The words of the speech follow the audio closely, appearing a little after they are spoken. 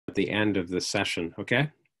the end of this session,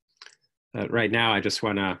 okay? Right now, I just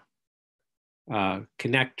want to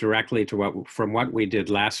connect directly to from what we did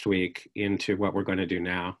last week into what we're going to do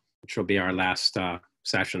now, which will be our last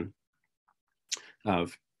session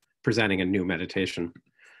of presenting a new meditation.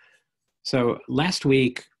 So last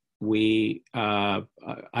week, I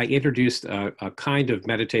introduced a kind of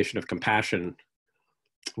meditation of compassion,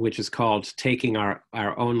 which is called taking our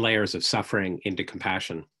own layers of suffering into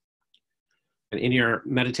compassion. And in your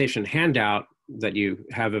meditation handout that you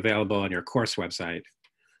have available on your course website,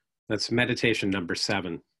 that's meditation number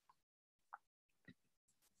 7.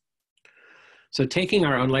 So taking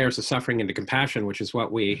our own layers of suffering into compassion, which is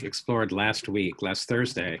what we explored last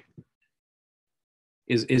Thursday,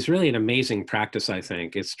 is really an amazing practice, I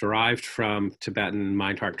think. It's derived from Tibetan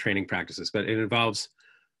mind-heart training practices, but it involves,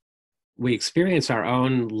 we experience our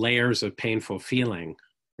own layers of painful feeling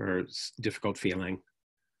or difficult feeling.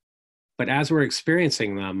 But as we're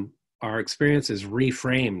experiencing them, our experience is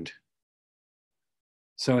reframed.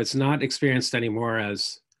 So it's not experienced anymore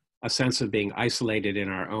as a sense of being isolated in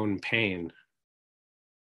our own pain.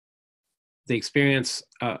 The experience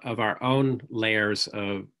of our own layers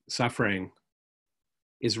of suffering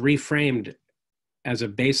is reframed as a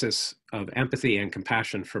basis of empathy and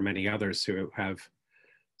compassion for many others who have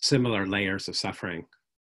similar layers of suffering.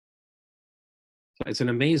 So it's an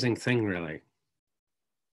amazing thing, really,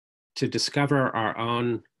 to discover our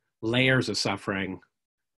own layers of suffering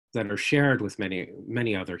that are shared with many,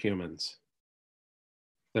 many other humans,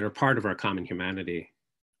 that are part of our common humanity.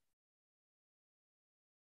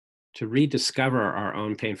 To rediscover our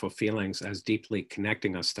own painful feelings as deeply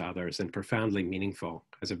connecting us to others and profoundly meaningful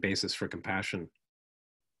as a basis for compassion,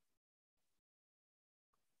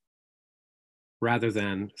 rather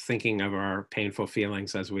than thinking of our painful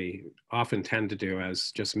feelings, as we often tend to do,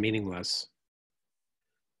 as just meaningless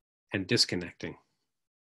and disconnecting.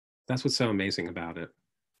 That's what's so amazing about it.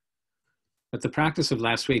 But the practice of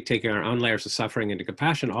last week, taking our own layers of suffering into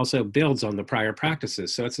compassion, also builds on the prior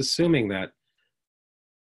practices. So it's assuming that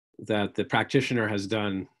the practitioner has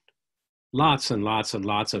done lots and lots and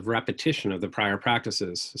lots of repetition of the prior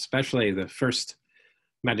practices, especially the first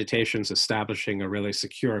meditations establishing a really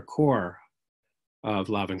secure core of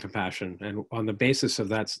love and compassion. And on the basis of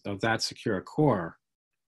that secure core,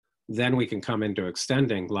 then we can come into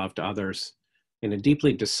extending love to others in a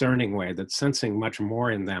deeply discerning way that's sensing much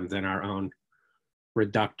more in them than our own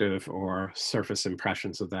reductive or surface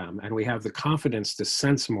impressions of them. And we have the confidence to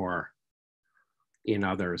sense more in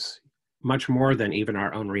others, much more than even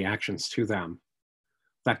our own reactions to them.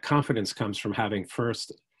 That confidence comes from having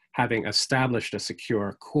established a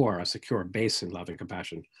secure core, a secure base in love and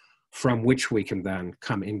compassion, from which we can then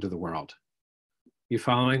come into the world. You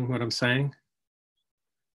following what I'm saying?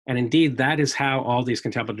 And indeed, that is how all these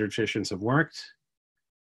contemplative traditions have worked.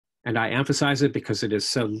 And I emphasize it because it is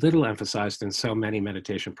so little emphasized in so many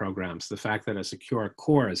meditation programs, the fact that a secure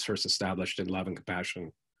core is first established in love and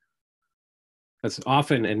compassion. That's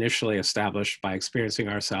often initially established by experiencing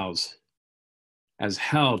ourselves as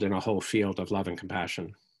held in a whole field of love and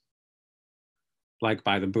compassion, like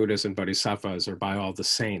by the Buddhas and Bodhisattvas or by all the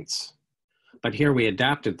saints. But here we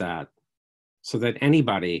adapted that so that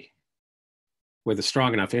anybody with a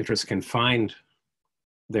strong enough interest can find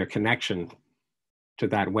their connection to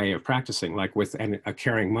that way of practicing, like with a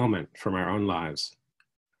caring moment from our own lives,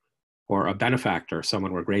 or a benefactor,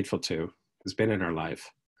 someone we're grateful to, who's been in our life.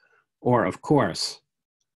 Or, of course,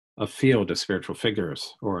 a field of spiritual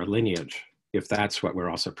figures or a lineage, if that's what we're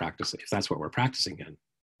also practicing, if that's what we're practicing in.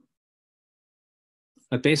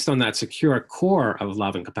 But based on that secure core of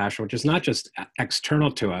love and compassion, which is not just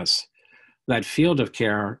external to us, that field of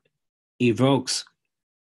care evokes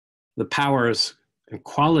the powers and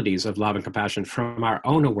qualities of love and compassion from our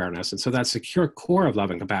own awareness. And so that secure core of love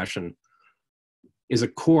and compassion is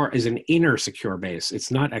an inner secure base. It's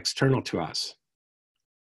not external to us.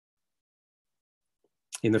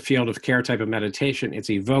 In the field of care type of meditation,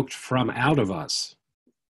 it's evoked from out of us,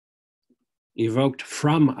 evoked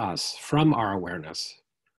from us, from our awareness,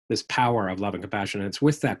 this power of love and compassion. And it's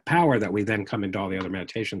with that power that we then come into all the other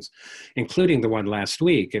meditations, including the one last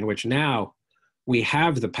week, in which now we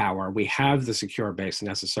have the power, we have the secure base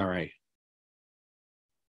necessary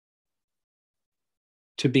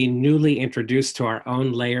to be newly introduced to our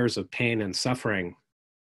own layers of pain and suffering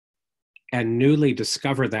and newly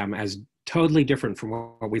discover them as totally different from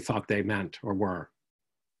what we thought they meant or were.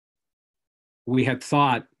 We had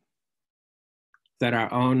thought that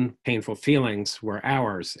our own painful feelings were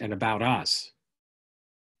ours and about us.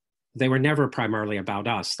 They were never primarily about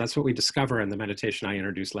us. That's what we discover in the meditation I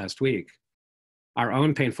introduced last week. Our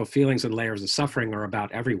own painful feelings and layers of suffering are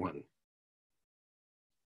about everyone.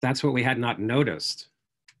 That's what we had not noticed.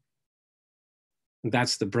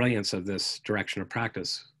 That's the brilliance of this direction of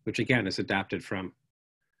practice, which again is adapted from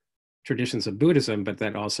traditions of Buddhism, but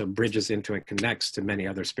that also bridges into and connects to many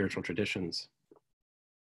other spiritual traditions.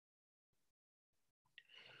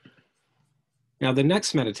 Now, the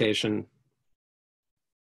next meditation,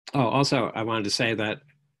 also I wanted to say that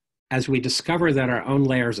as we discover that our own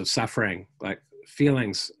layers of suffering, like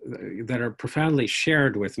feelings that are profoundly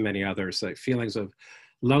shared with many others, like feelings of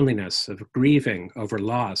loneliness, of grieving over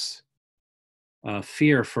loss,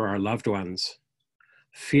 fear for our loved ones,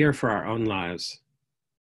 fear for our own lives,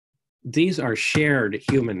 these are shared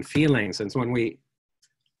human feelings. And so when we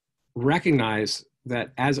recognize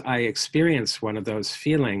that as I experience one of those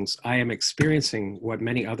feelings, I am experiencing what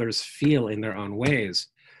many others feel in their own ways,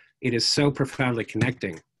 it is so profoundly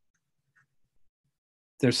connecting.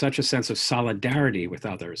 There's such a sense of solidarity with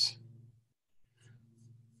others.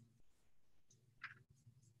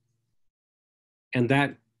 And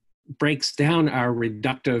that breaks down our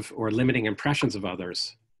reductive or limiting impressions of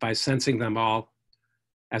others by sensing them all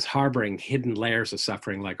as harboring hidden layers of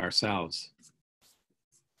suffering like ourselves.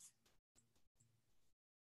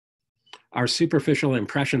 Our superficial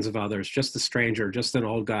impressions of others, just a stranger, just an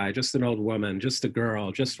old guy, just an old woman, just a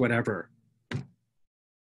girl, just whatever,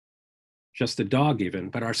 just a dog even,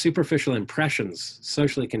 but our superficial impressions,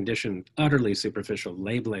 socially conditioned, utterly superficial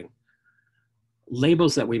labeling,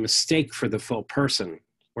 labels that we mistake for the full person.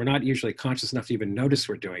 We're not usually conscious enough to even notice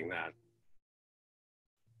we're doing that.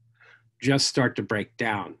 Just start to break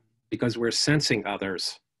down because we're sensing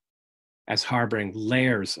others as harboring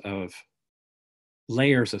layers of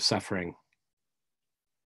suffering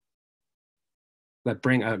that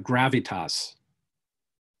bring a gravitas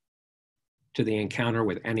to the encounter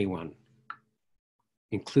with anyone,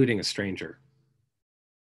 including a stranger.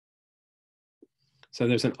 So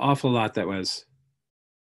there's an awful lot that was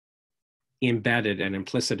embedded and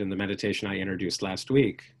implicit in the meditation I introduced last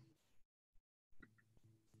week.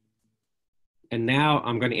 And now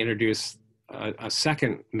I'm going to introduce a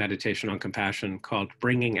second meditation on compassion called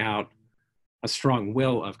Bringing Out a Strong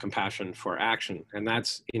Will of Compassion for Action. And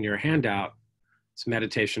that's in your handout. It's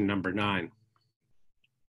meditation number 9.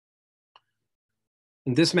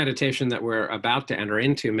 And this meditation that we're about to enter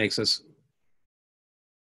into makes us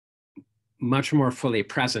much more fully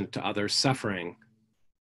present to others' suffering,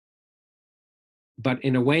 but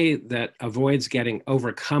in a way that avoids getting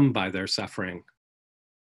overcome by their suffering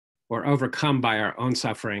or overcome by our own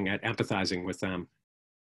suffering at empathizing with them.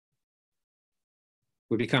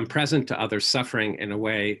 We become present to others' suffering in a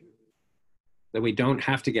way that we don't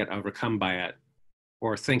have to get overcome by it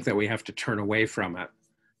or think that we have to turn away from it.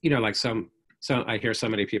 You know, like so I hear so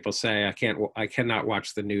many people say, I cannot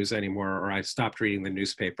watch the news anymore, or I stopped reading the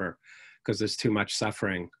newspaper because there's too much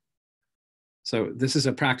suffering. So this is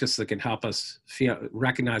a practice that can help us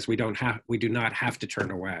recognize we do not have to turn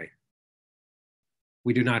away.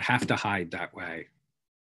 We do not have to hide that way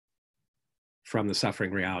from the suffering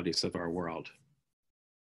realities of our world.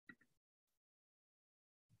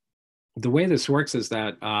 The way this works is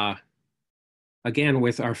that, again,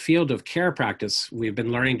 with our field of care practice, we've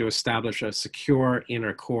been learning to establish a secure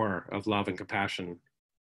inner core of love and compassion.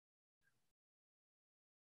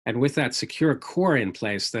 And with that secure core in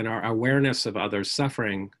place, then our awareness of others'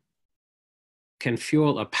 suffering can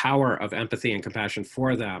fuel a power of empathy and compassion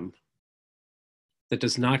for them that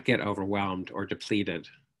does not get overwhelmed or depleted,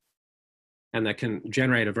 and that can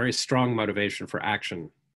generate a very strong motivation for action.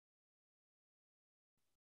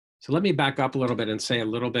 So let me back up a little bit and say a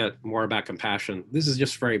little bit more about compassion. This is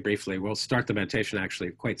just very briefly. We'll start the meditation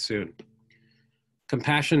actually quite soon.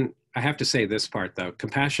 Compassion, I have to say this part though,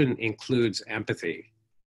 compassion includes empathy.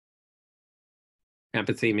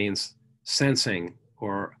 Empathy means sensing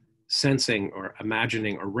or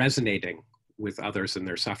imagining or resonating with others in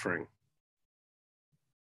their suffering.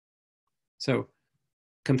 So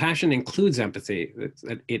compassion includes empathy.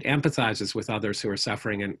 It empathizes with others who are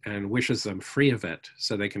suffering and wishes them free of it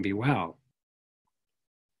so they can be well.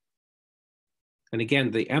 And again,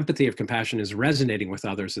 the empathy of compassion is resonating with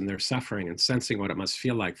others in their suffering and sensing what it must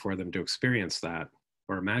feel like for them to experience that,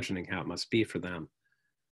 or imagining how it must be for them.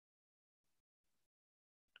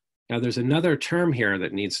 Now, there's another term here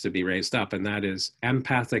that needs to be raised up, and that is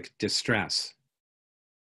empathic distress.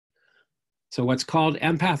 So what's called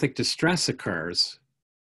empathic distress occurs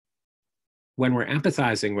when we're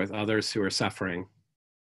empathizing with others who are suffering,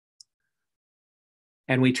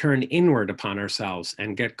 and we turn inward upon ourselves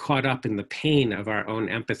and get caught up in the pain of our own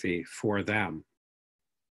empathy for them.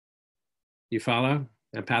 You follow?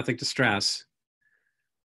 Empathic distress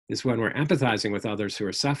is when we're empathizing with others who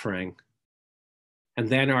are suffering, And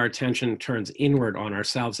then our attention turns inward on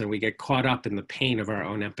ourselves and we get caught up in the pain of our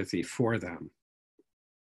own empathy for them.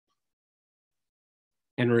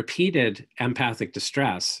 And repeated empathic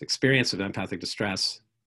distress, experience of empathic distress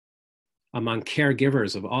among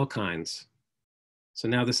caregivers of all kinds. So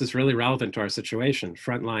now this is really relevant to our situation.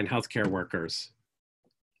 Frontline healthcare workers,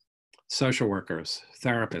 social workers,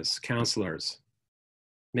 therapists, counselors,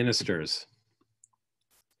 ministers,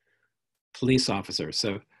 police officers.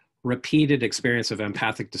 So repeated experience of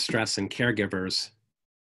empathic distress in caregivers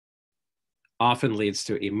often leads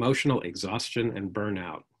to emotional exhaustion and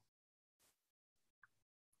burnout.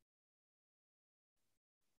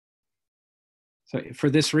 So for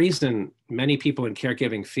this reason, many people in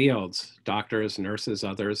caregiving fields, doctors, nurses,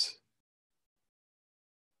 others,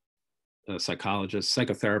 psychologists,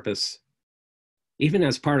 psychotherapists, even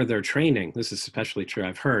as part of their training, this is especially true,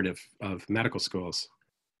 I've heard of medical schools,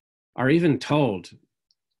 are even told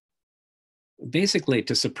basically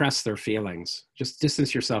to suppress their feelings. Just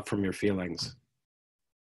distance yourself from your feelings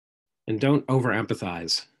and don't over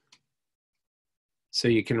empathize, so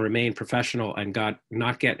you can remain professional and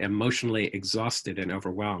not get emotionally exhausted and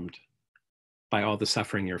overwhelmed by all the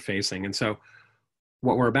suffering you're facing. And so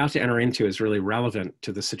what we're about to enter into is really relevant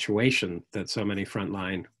to the situation that so many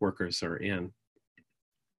frontline workers are in.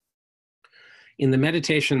 In the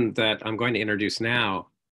meditation that I'm going to introduce now,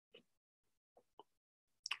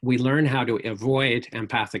 we learn how to avoid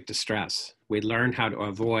empathic distress. We learn how to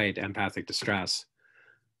avoid empathic distress,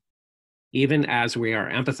 even as we are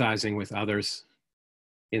empathizing with others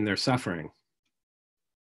in their suffering.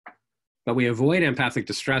 But we avoid empathic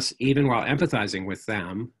distress even while empathizing with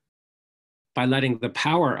them by letting the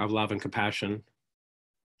power of love and compassion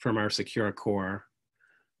from our secure core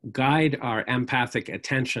guide our empathic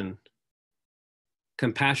attention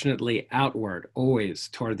compassionately outward, always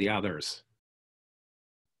toward the others.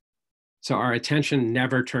 So our attention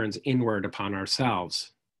never turns inward upon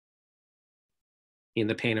ourselves in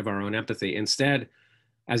the pain of our own empathy. Instead,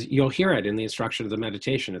 as you'll hear it in the instruction of the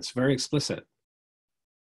meditation, it's very explicit.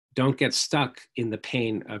 Don't get stuck in the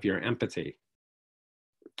pain of your empathy.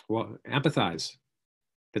 Well, empathize.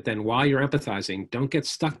 But then while you're empathizing, don't get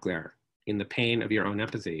stuck there in the pain of your own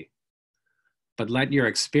empathy. But let your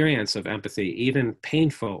experience of empathy, even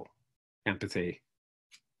painful empathy,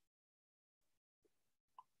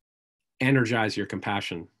 energize your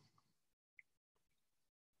compassion.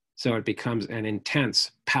 So it becomes an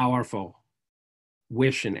intense, powerful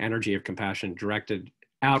wish and energy of compassion directed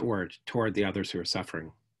outward toward the others who are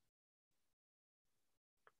suffering.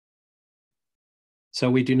 So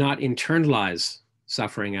we do not internalize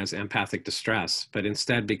suffering as empathic distress, but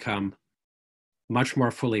instead become much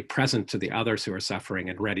more fully present to the others who are suffering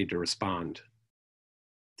and ready to respond.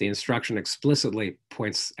 The instruction explicitly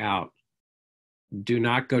points out, do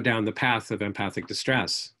not go down the path of empathic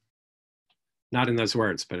distress. Not in those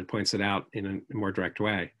words, but it points it out in a more direct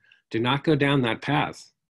way. Do not go down that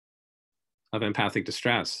path of empathic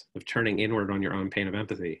distress, of turning inward on your own pain of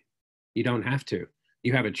empathy. You don't have to.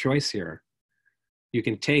 You have a choice here. You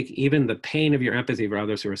can take even the pain of your empathy for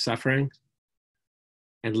others who are suffering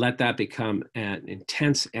and let that become an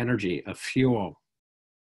intense energy, a fuel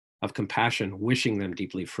of compassion, wishing them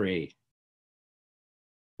deeply free,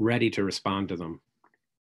 ready to respond to them.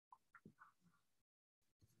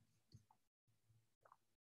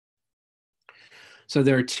 So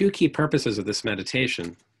there are two key purposes of this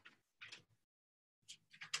meditation.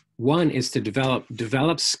 One is to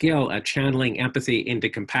develop skill at channeling empathy into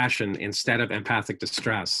compassion instead of empathic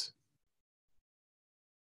distress.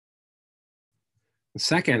 The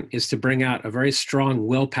second is to bring out a very strong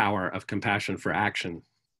willpower of compassion for action.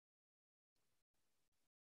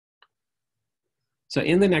 So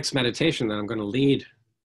in the next meditation that I'm going to lead,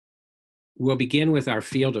 we'll begin with our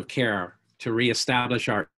field of care to reestablish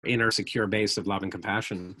our inner secure base of love and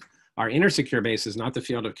compassion. Our inner secure base is not the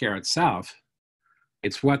field of care itself.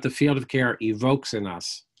 It's what the field of care evokes in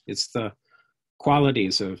us. It's the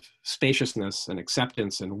qualities of spaciousness and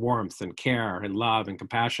acceptance and warmth and care and love and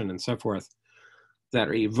compassion and so forth that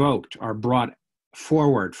are evoked, are brought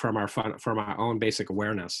forward from our own basic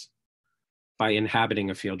awareness by inhabiting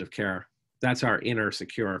a field of care. That's our inner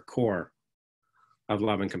secure core of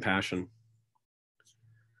love and compassion.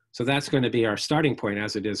 So that's going to be our starting point,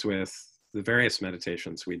 as it is with the various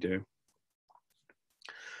meditations we do.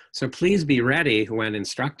 So please be ready when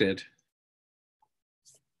instructed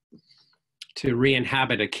to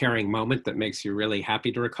re-inhabit a caring moment that makes you really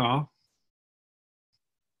happy to recall,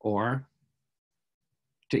 or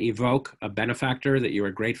to evoke a benefactor that you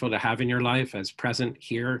are grateful to have in your life as present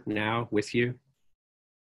here, now, with you.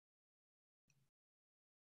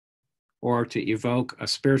 or to evoke a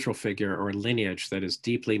spiritual figure or lineage that is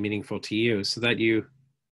deeply meaningful to you so that you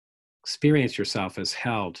experience yourself as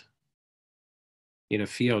held in a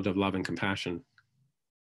field of love and compassion.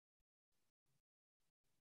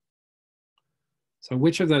 So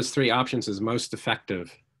which of those three options is most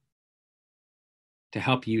effective to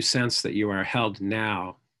help you sense that you are held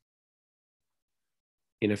now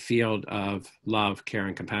in a field of love, care,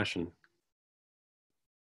 and compassion?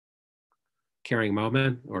 Caring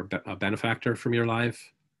moment or a benefactor from your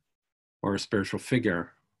life, or a spiritual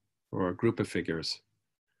figure or a group of figures?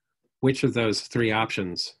 Which of those three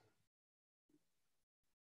options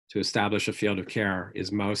to establish a field of care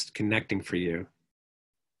is most connecting for you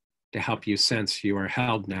to help you sense you are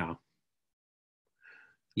held now?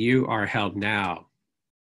 You are held now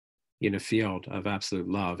in a field of absolute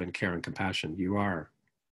love and care and compassion. You are.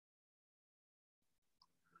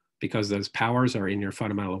 Because those powers are in your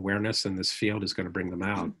fundamental awareness, and this field is going to bring them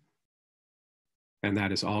out. And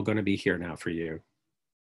that is all going to be here now for you,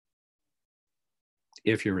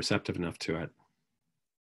 if you're receptive enough to it.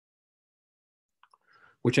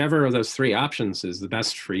 Whichever of those three options is the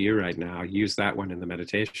best for you right now, use that one in the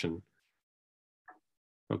meditation.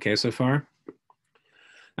 Okay, so far?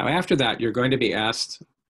 Now, after that, you're going to be asked,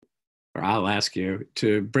 or I'll ask you,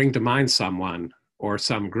 to bring to mind someone or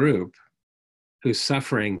some group whose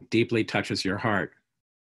suffering deeply touches your heart,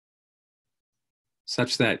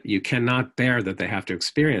 such that you cannot bear that they have to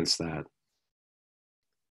experience that.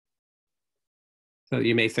 So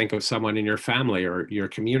you may think of someone in your family or your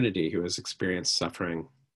community who has experienced suffering.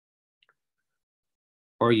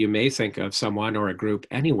 Or you may think of someone or a group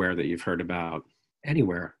anywhere that you've heard about,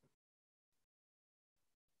 anywhere,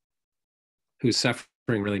 whose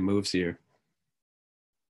suffering really moves you.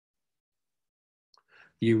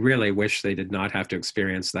 You really wish they did not have to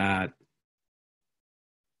experience that.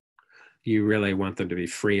 You really want them to be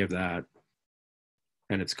free of that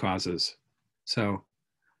and its causes. So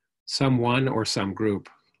someone or some group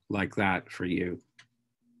like that for you.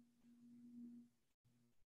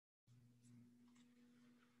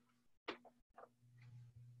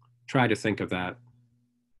 Try to think of that.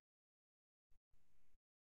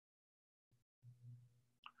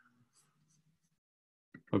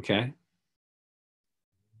 Okay?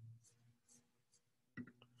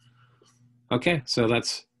 Okay, so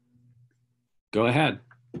let's go ahead.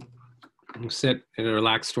 Sit in a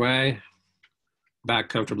relaxed way, back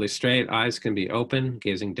comfortably straight, eyes can be open,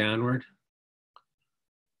 gazing downward.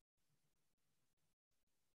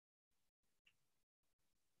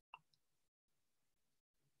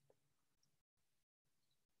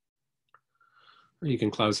 Or you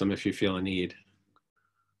can close them if you feel a need.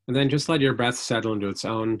 And then just let your breath settle into its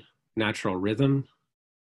own natural rhythm.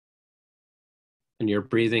 And you're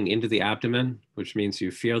breathing into the abdomen, which means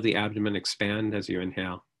you feel the abdomen expand as you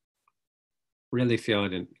inhale. Really feel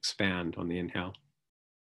it expand on the inhale.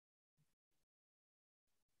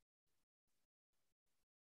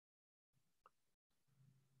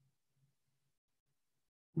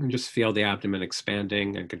 And just feel the abdomen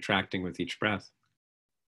expanding and contracting with each breath.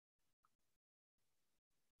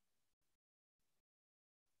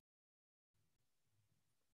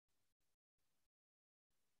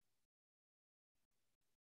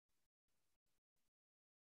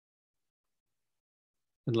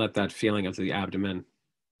 And let that feeling of the abdomen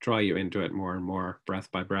draw you into it more and more, breath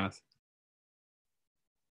by breath.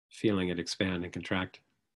 Feeling it expand and contract.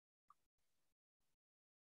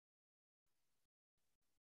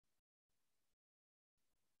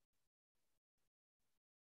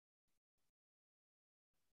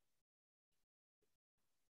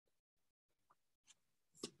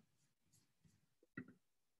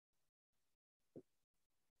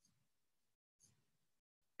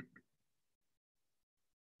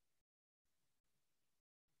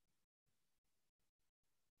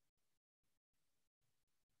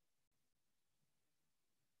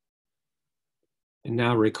 And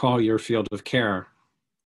now recall your field of care,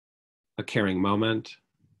 a caring moment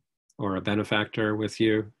or a benefactor with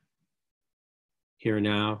you here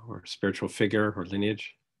now, or a spiritual figure or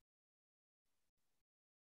lineage.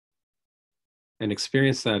 And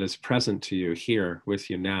experience that as present to you here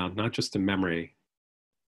with you now, not just a memory,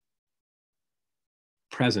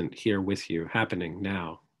 present here with you, happening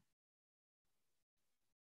now.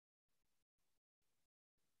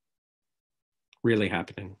 Really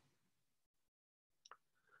happening.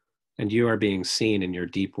 And you are being seen in your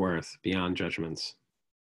deep worth beyond judgments,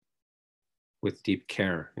 with deep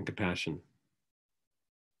care and compassion.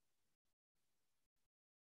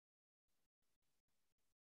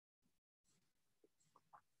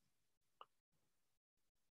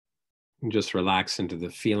 And just relax into the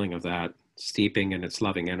feeling of that, steeping in its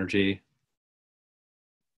loving energy.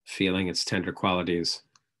 feeling its tender qualities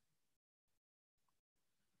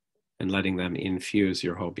and letting them infuse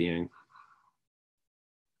your whole being.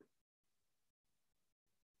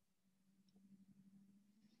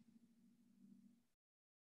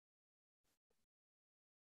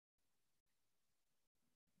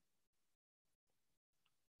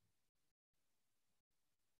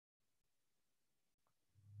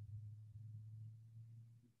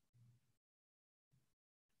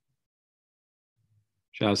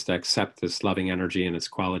 Just accept this loving energy and its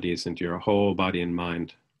qualities into your whole body and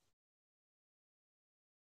mind.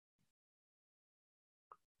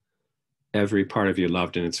 Every part of you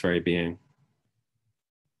loved in its very being.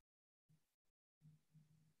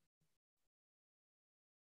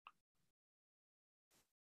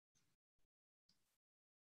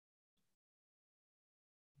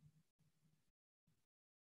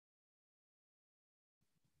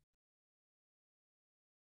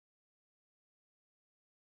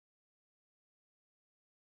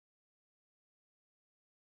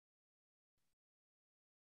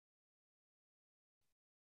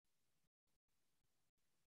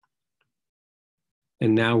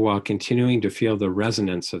 And now, while continuing to feel the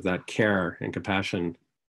resonance of that care and compassion,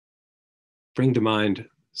 bring to mind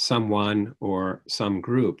someone or some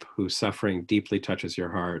group whose suffering deeply touches your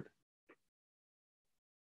heart.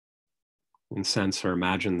 And sense or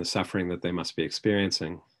imagine the suffering that they must be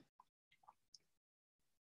experiencing,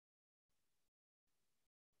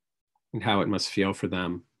 and how it must feel for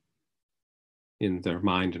them in their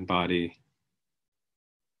mind and body.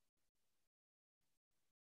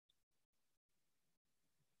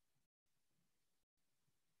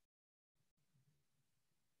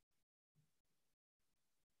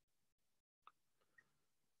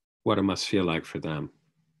 What it must feel like for them.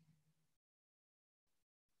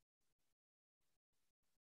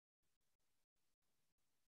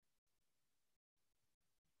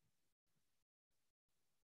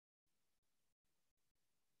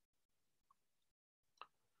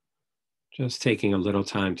 Just taking a little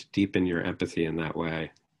time to deepen your empathy in that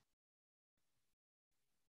way.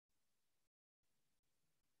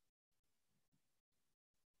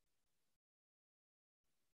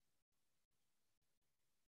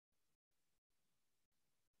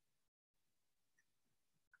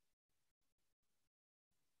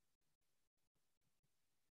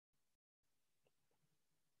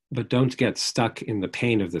 But don't get stuck in the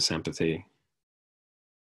pain of this empathy.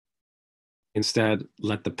 Instead,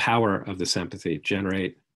 let the power of this empathy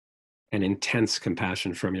generate an intense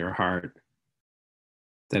compassion from your heart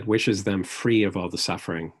that wishes them free of all the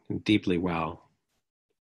suffering and deeply well.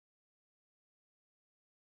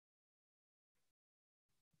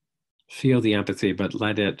 Feel the empathy, but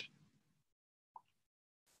let it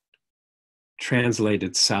translate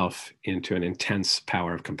itself into an intense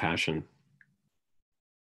power of compassion.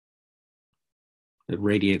 It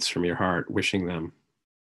radiates from your heart, wishing them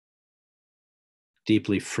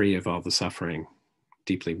deeply free of all the suffering,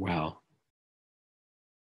 deeply well.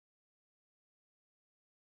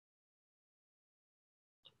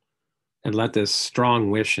 And let this strong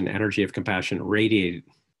wish and energy of compassion radiate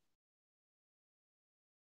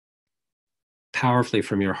powerfully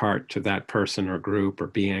from your heart to that person or group or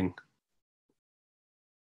being,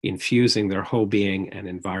 infusing their whole being and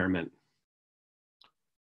environment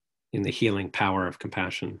in the healing power of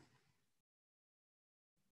compassion.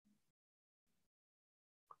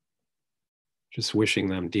 Just wishing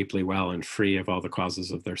them deeply well and free of all the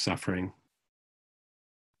causes of their suffering,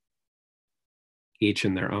 each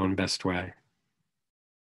in their own best way.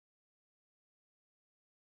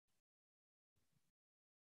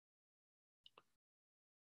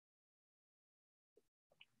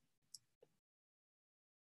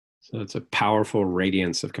 So it's a powerful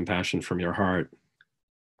radiance of compassion from your heart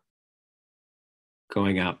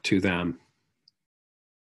going out to them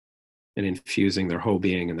and infusing their whole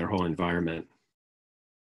being and their whole environment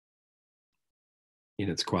in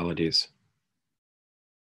its qualities.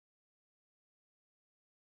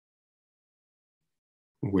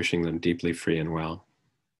 Wishing them deeply free and well.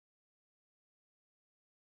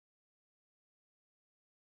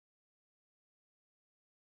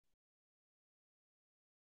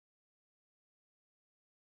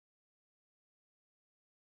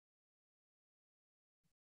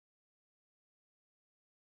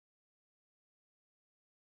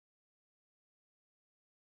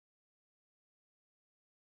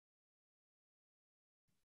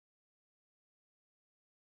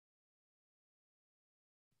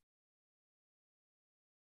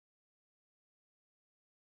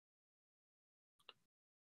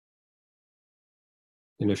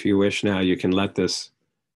 And if you wish now, you can let this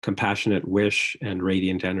compassionate wish and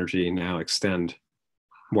radiant energy now extend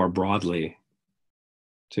more broadly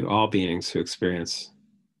to all beings who experience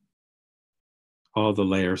all the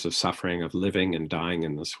layers of suffering of living and dying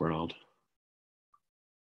in this world.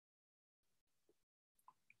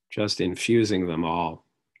 Just infusing them all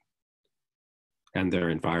and their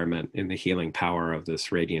environment in the healing power of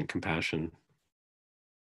this radiant compassion,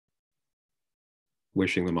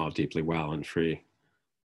 wishing them all deeply well and free,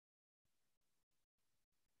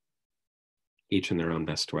 each in their own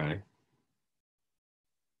best way.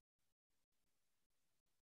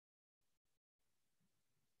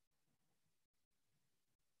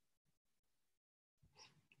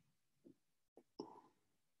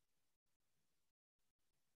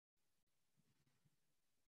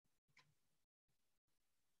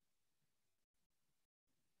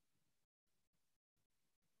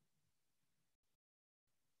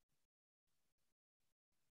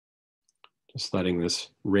 Just letting this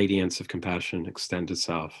radiance of compassion extend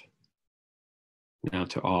itself now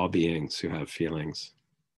to all beings who have feelings.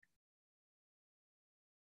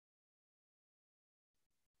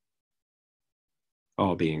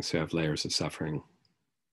 All beings who have layers of suffering.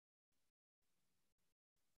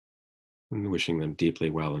 And wishing them deeply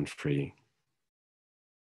well and free.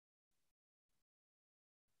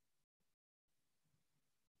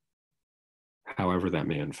 However that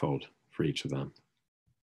may unfold for each of them.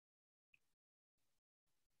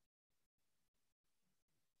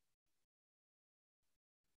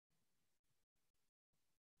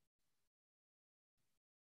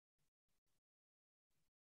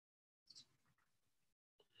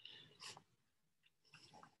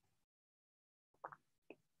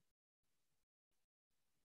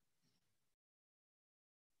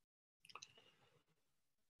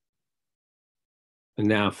 And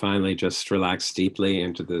now finally just relax deeply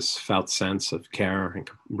into this felt sense of care and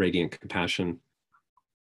radiant compassion.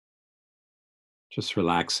 Just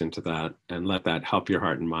relax into that and let that help your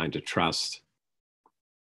heart and mind to trust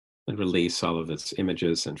and release all of its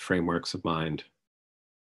images and frameworks of mind.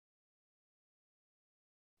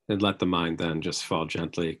 And let the mind then just fall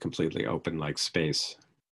gently, completely open like space.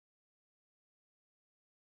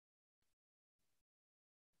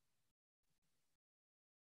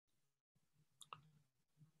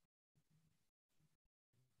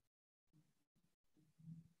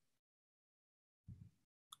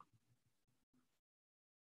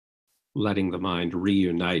 Letting the mind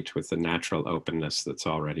reunite with the natural openness that's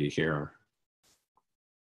already here,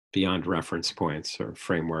 beyond reference points or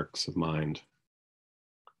frameworks of mind,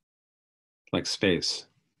 like space.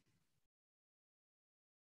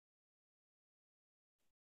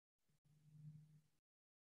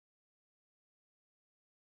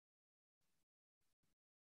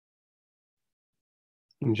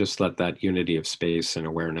 And just let that unity of space and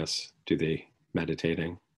awareness do the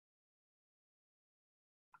meditating.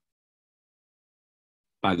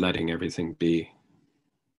 By letting everything be.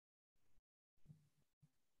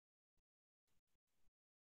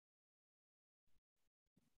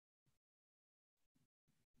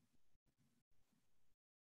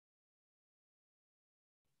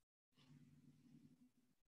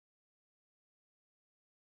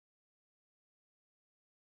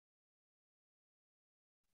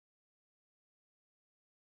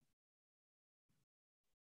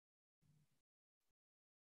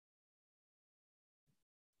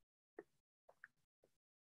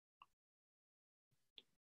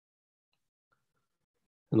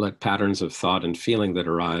 And let patterns of thought and feeling that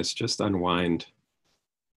arise just unwind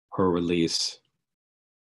or release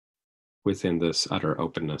within this utter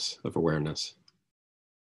openness of awareness.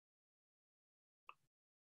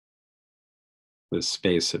 This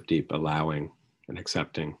space of deep allowing and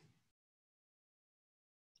accepting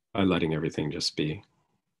by letting everything just be.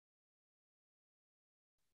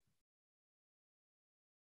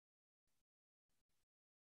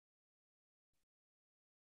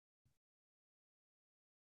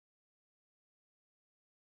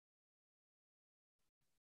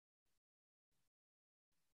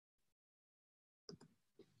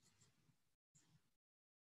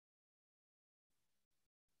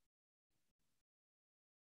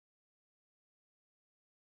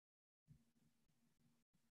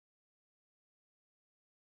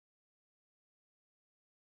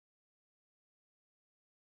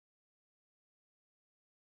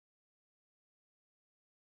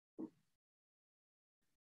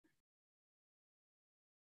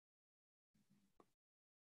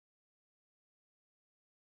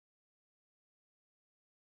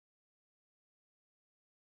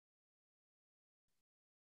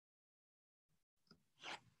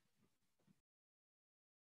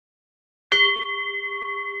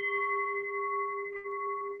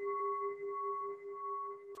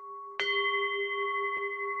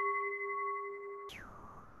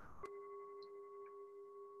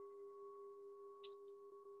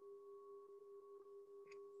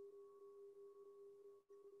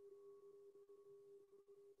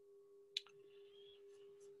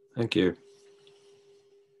 Thank you.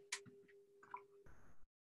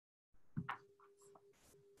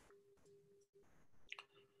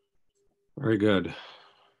 Very good.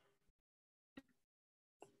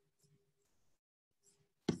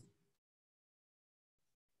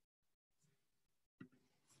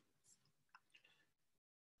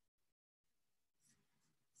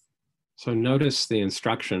 So notice the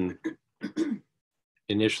instruction.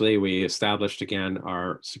 Initially, we established again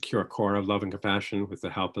our secure core of love and compassion with the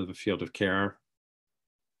help of the field of care.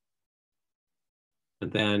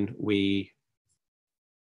 And then we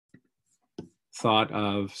thought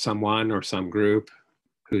of someone or some group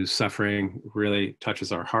whose suffering really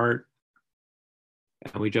touches our heart.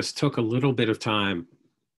 And we just took a little bit of time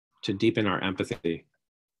to deepen our empathy,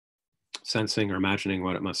 sensing or imagining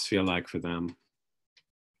what it must feel like for them.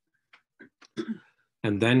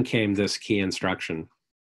 And then came this key instruction.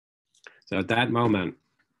 So at that moment,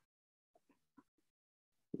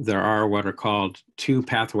 there are what are called two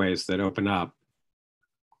pathways that open up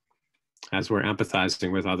as we're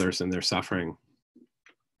empathizing with others and their suffering,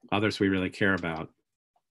 others we really care about.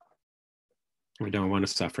 We don't want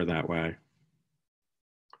to suffer that way.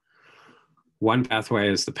 One pathway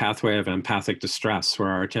is the pathway of empathic distress, where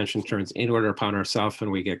our attention turns inward upon ourselves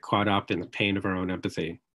and we get caught up in the pain of our own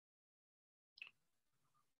empathy.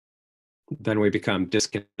 Then we become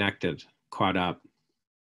disconnected, caught up,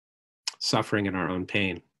 suffering in our own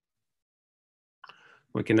pain.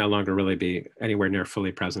 We can no longer really be anywhere near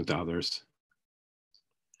fully present to others.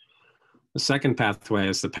 The second pathway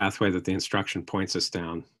is the pathway that the instruction points us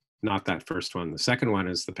down, not that first one. The second one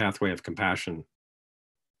is the pathway of compassion,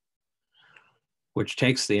 which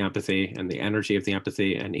takes the empathy and the energy of the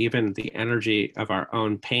empathy and even the energy of our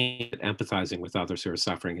own pain, empathizing with others who are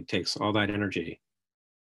suffering. It takes all that energy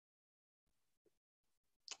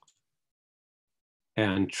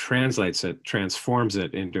and translates it, transforms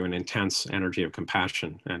it into an intense energy of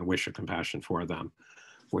compassion and wish of compassion for them,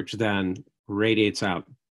 which then radiates out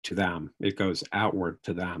to them. It goes outward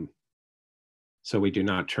to them. So we do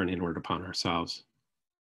not turn inward upon ourselves.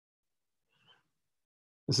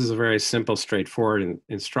 This is a very simple, straightforward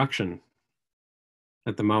instruction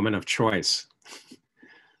at the moment of choice.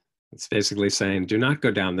 It's basically saying, do not go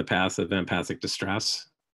down the path of empathic distress.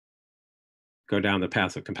 Go down the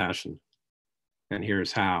path of compassion. And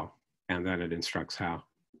here's how. And then it instructs how.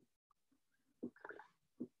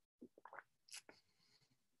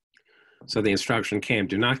 So the instruction came,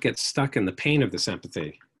 do not get stuck in the pain of this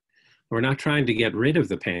empathy. We're not trying to get rid of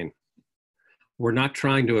the pain. We're not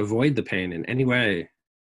trying to avoid the pain in any way.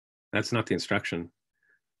 That's not the instruction.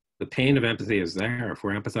 The pain of empathy is there if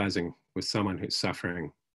we're empathizing with someone who's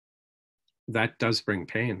suffering. That does bring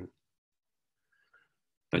pain.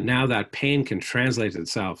 But now that pain can translate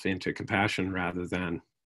itself into compassion rather than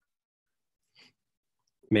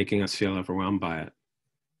making us feel overwhelmed by it.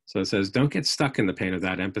 So it says, don't get stuck in the pain of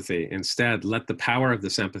that empathy. Instead, let the power of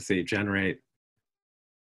this empathy generate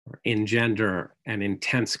or engender an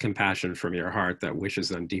intense compassion from your heart that wishes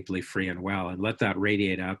them deeply free and well, and let that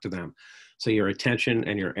radiate out to them. So your attention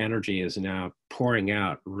and your energy is now pouring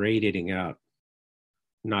out, radiating out,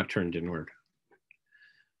 not turned inward.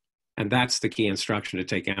 And that's the key instruction, to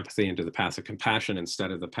take empathy into the path of compassion instead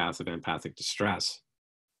of the path of empathic distress.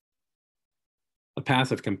 A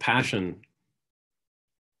path of compassion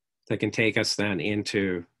that can take us then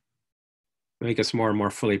into, make us more and more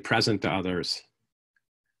fully present to others,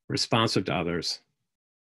 responsive to others,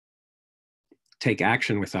 take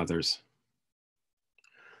action with others,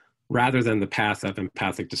 rather than the path of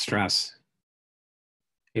empathic distress,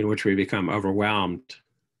 in which we become overwhelmed,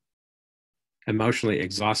 emotionally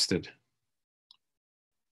exhausted,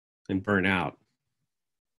 and burn out.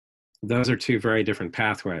 Those are two very different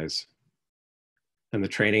pathways. And the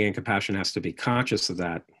training in compassion has to be conscious of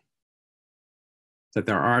that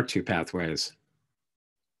there are two pathways,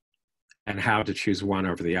 and how to choose one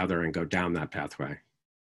over the other and go down that pathway,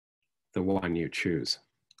 the one you choose.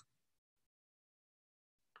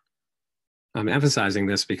 I'm emphasizing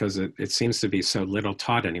this because it seems to be so little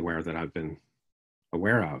taught anywhere that I've been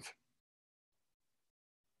aware of.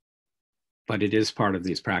 But it is part of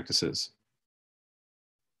these practices.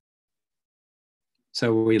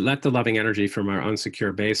 So we let the loving energy from our own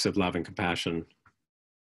secure base of love and compassion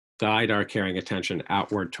guide our caring attention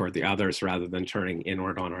outward toward the others rather than turning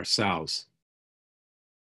inward on ourselves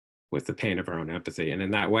with the pain of our own empathy. And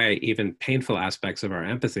in that way, even painful aspects of our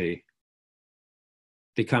empathy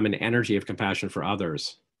become an energy of compassion for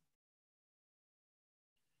others.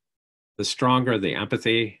 The stronger the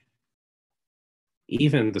empathy,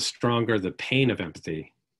 even the stronger the pain of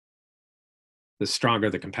empathy, the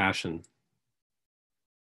stronger the compassion.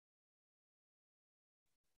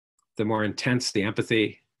 the more intense the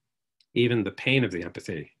empathy, even the pain of the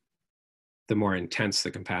empathy, the more intense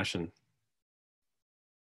the compassion.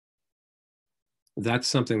 That's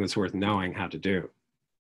something that's worth knowing how to do.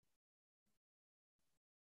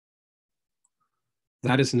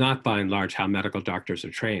 That is not, by and large, how medical doctors are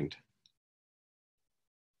trained.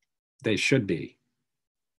 They should be.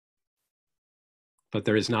 But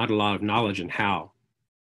there is not a lot of knowledge in how.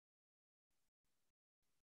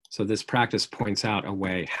 So this practice points out a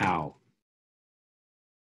way how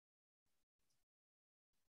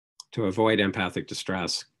to avoid empathic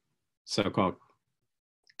distress, so-called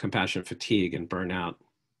compassion fatigue and burnout,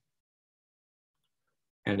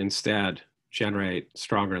 and instead generate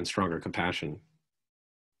stronger and stronger compassion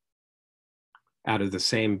out of the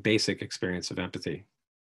same basic experience of empathy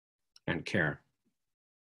and care.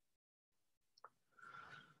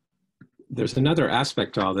 There's another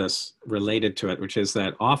aspect to all this related to it, which is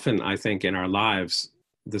that often, I think, in our lives,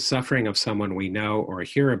 the suffering of someone we know or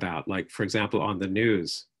hear about, like, for example, on the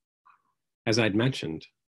news, as I'd mentioned,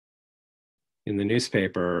 in the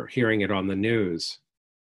newspaper, hearing it on the news,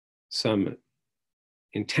 some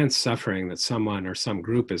intense suffering that someone or some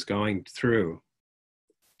group is going through.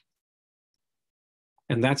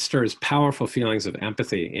 And that stirs powerful feelings of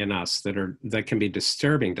empathy in us that can be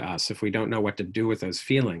disturbing to us if we don't know what to do with those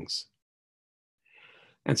feelings.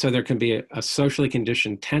 And so there can be a socially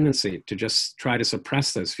conditioned tendency to just try to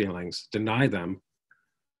suppress those feelings, deny them,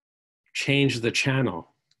 change the channel.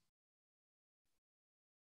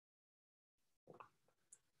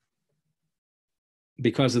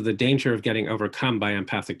 Because of the danger of getting overcome by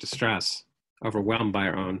empathic distress, overwhelmed by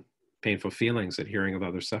our own painful feelings at hearing of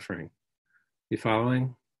others' suffering. You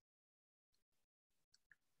following?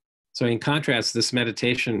 So in contrast, this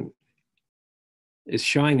meditation is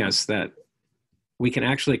showing us that we can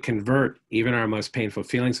actually convert even our most painful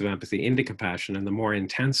feelings of empathy into compassion, and the more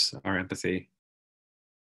intense our empathy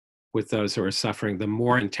with those who are suffering, the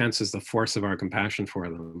more intense is the force of our compassion for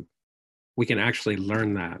them. We can actually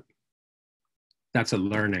learn that. That's a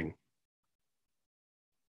learning.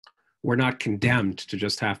 We're not condemned to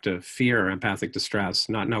just have to fear empathic distress,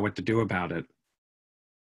 not know what to do about it,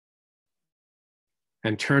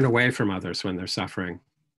 and turn away from others when they're suffering,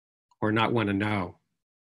 or not want to know.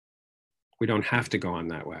 We don't have to go on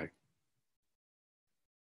that way.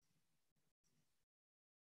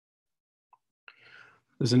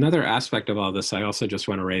 There's another aspect of all this I also just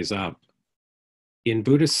want to raise up. In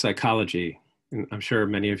Buddhist psychology, and I'm sure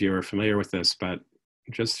many of you are familiar with this, but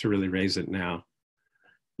just to really raise it now,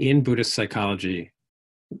 in Buddhist psychology,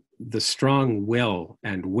 the strong will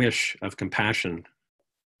and wish of compassion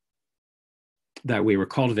that we were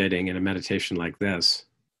cultivating in a meditation like this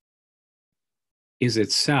is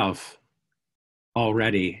itself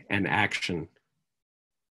already an action.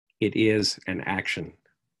 It is an action.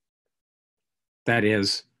 That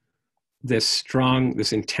is, this strong,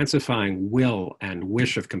 this intensifying will and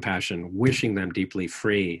wish of compassion, wishing them deeply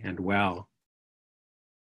free and well,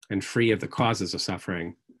 and free of the causes of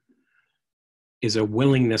suffering, is a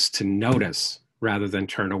willingness to notice rather than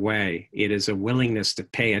turn away. It is a willingness to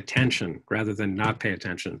pay attention rather than not pay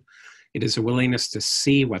attention. It is a willingness to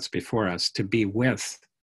see what's before us, to be with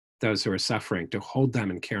those who are suffering, to hold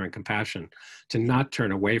them in care and compassion, to not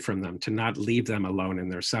turn away from them, to not leave them alone in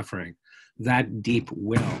their suffering. That deep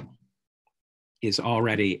will is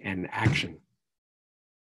already an action,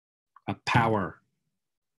 a power,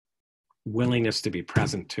 willingness to be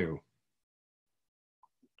present to.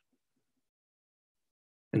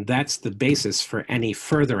 And that's the basis for any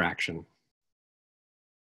further action.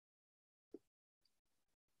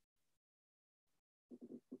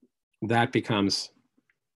 That becomes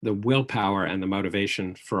the willpower and the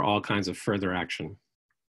motivation for all kinds of further action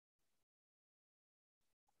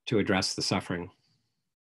to address the suffering.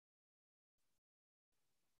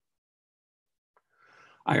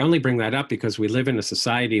 I only bring that up because we live in a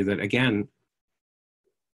society that, again,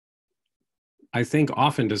 I think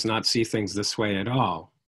often does not see things this way at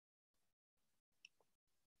all.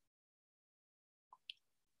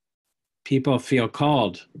 People feel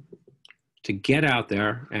called to get out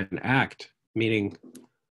there and act, meaning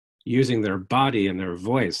using their body and their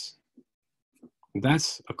voice.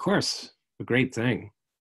 That's, of course, a great thing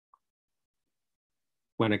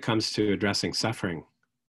when it comes to addressing suffering.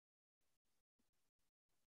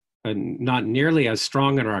 And not nearly as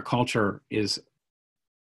strong in our culture is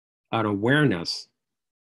an awareness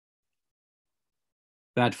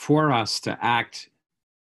that for us to act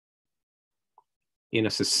in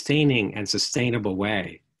a sustaining and sustainable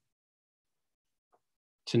way,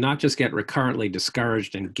 to not just get recurrently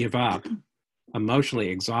discouraged and give up, emotionally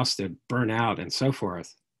exhausted, burn out, and so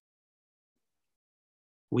forth,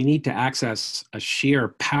 We need to access a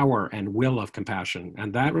sheer power and will of compassion,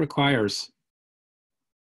 and that requires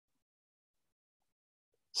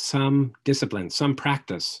some discipline, some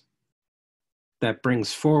practice that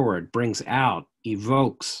brings forward, brings out,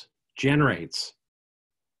 evokes, generates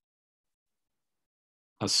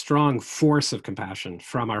a strong force of compassion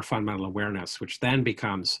from our fundamental awareness, which then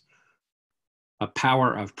becomes a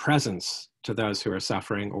power of presence to those who are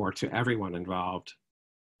suffering or to everyone involved.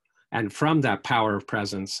 And from that power of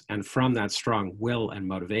presence and from that strong will and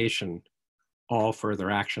motivation, all further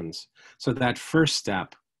actions. So that first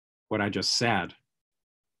step, what I just said,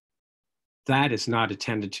 that is not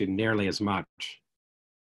attended to nearly as much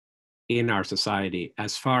in our society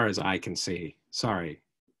as far as I can see. Sorry.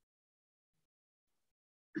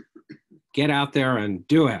 Get out there and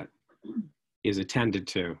do it is attended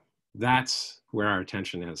to. That's where our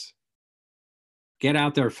attention is. Get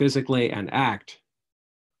out there physically and act.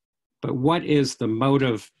 But what is the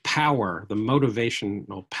motive power, the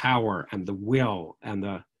motivational power and the will and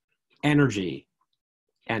the energy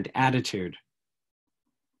and attitude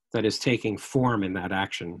that is taking form in that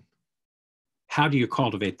action? How do you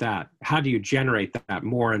cultivate that? How do you generate that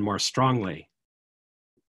more and more strongly?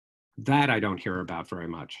 That I don't hear about very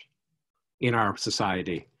much in our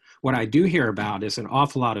society. What I do hear about is an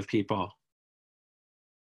awful lot of people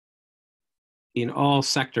in all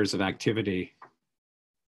sectors of activity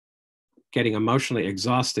getting emotionally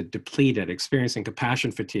exhausted, depleted, experiencing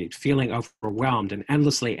compassion fatigue, feeling overwhelmed, and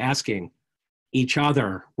endlessly asking each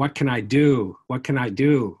other, what can I do? What can I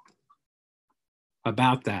do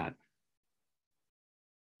about that?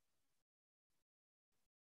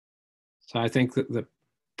 So I think that the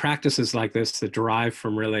practices like this that derive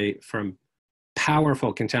from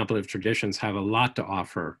powerful contemplative traditions have a lot to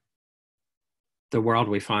offer the world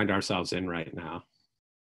we find ourselves in right now.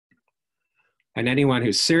 And anyone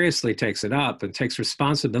who seriously takes it up and takes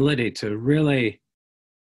responsibility to really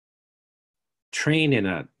train in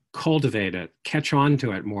it, cultivate it, catch on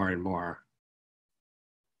to it more and more,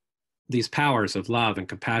 these powers of love and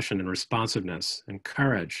compassion and responsiveness and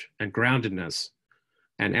courage and groundedness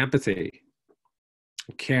and empathy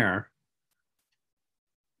and care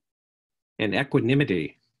and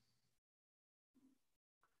equanimity.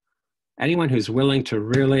 Anyone who's willing to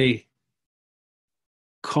really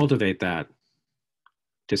cultivate that,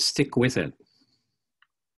 to stick with it,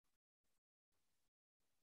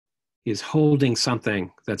 is holding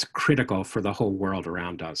something that's critical for the whole world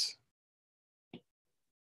around us.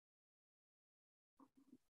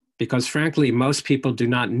 Because frankly, most people do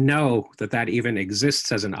not know that that even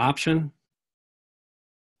exists as an option,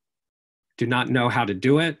 do not know how to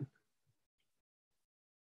do it,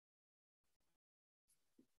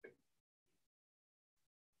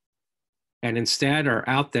 and instead are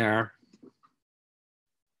out there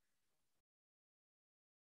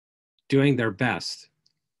doing their best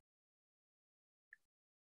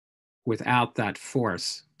without that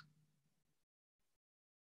force,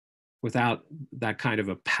 without that kind of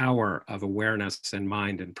a power of awareness and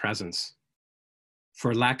mind and presence,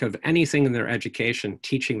 for lack of anything in their education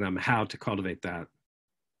teaching them how to cultivate that.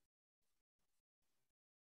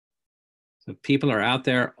 So people are out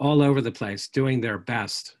there all over the place doing their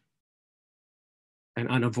best and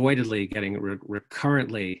unavoidably getting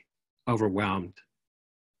recurrently overwhelmed.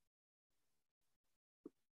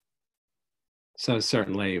 So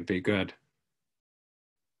certainly it'd be good,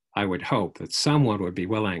 I would hope, that someone would be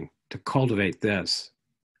willing to cultivate this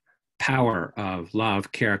power of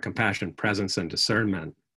love, care, compassion, presence, and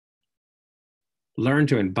discernment. Learn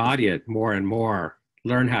to embody it more and more.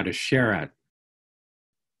 Learn how to share it.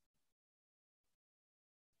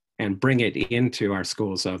 And bring it into our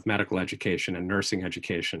schools of medical education and nursing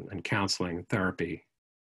education and counseling and therapy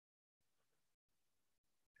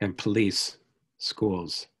and police,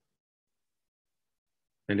 schools,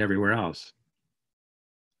 and everywhere else.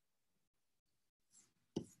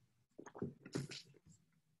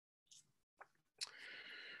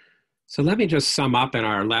 So let me just sum up in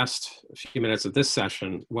our last few minutes of this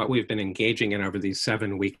session what we've been engaging in over these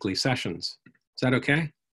 7 weekly sessions. Is that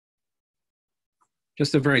okay?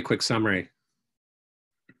 Just a very quick summary.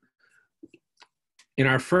 In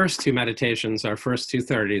our first 2 meditations, our first 2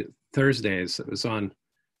 Thursdays, it was on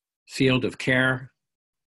field of care,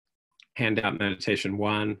 handout meditation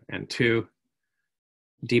 1 and 2,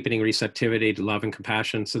 deepening receptivity to love and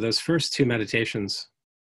compassion. So those first 2 meditations,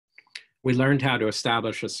 we learned how to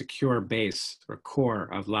establish a secure base or core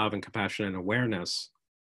of love and compassion and awareness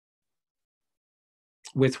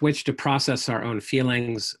with which to process our own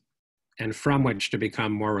feelings and from which to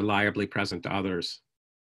become more reliably present to others.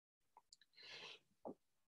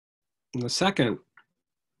 And the second,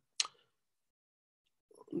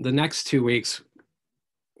 the next 2 weeks,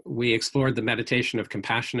 we explored the meditation of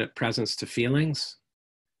compassionate presence to feelings,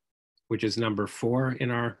 which is number 4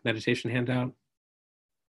 in our meditation handout,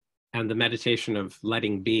 and the meditation of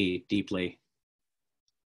letting be deeply,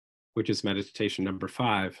 which is meditation number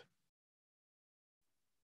 5.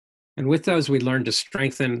 And with those, we learned to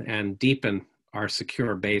strengthen and deepen our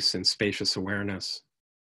secure base in spacious awareness.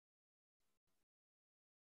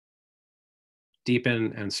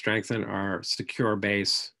 Deepen and strengthen our secure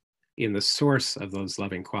base in the source of those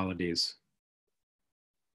loving qualities,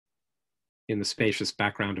 in the spacious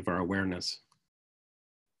background of our awareness,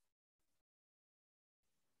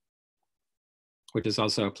 which is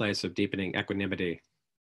also a place of deepening equanimity,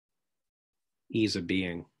 ease of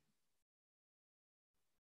being.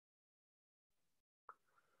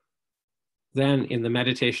 Then in the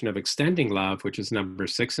meditation of extending love, which is number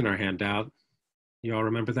 6 in our handout, you all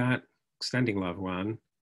remember that? Extending love 1.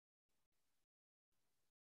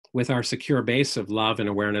 With our secure base of love and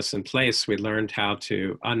awareness in place, we learned how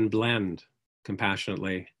to unblend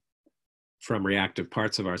compassionately from reactive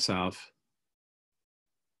parts of ourselves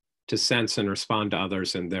to sense and respond to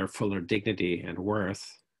others in their fuller dignity and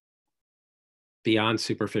worth beyond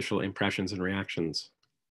superficial impressions and reactions.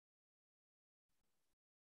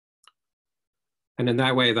 And in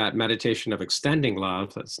that way, that meditation of extending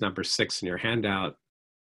love, that's number 6 in your handout,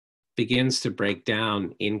 begins to break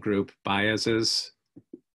down in-group biases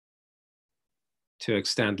to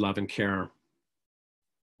extend love and care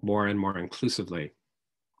more and more inclusively.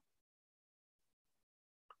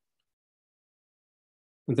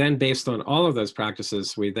 And then based on all of those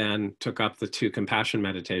practices, we then took up the 2 compassion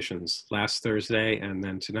meditations last Thursday and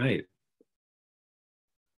then tonight.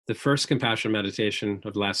 The first compassion meditation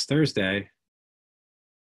of last Thursday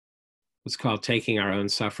was called Taking Our Own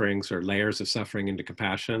Sufferings or Layers of Suffering into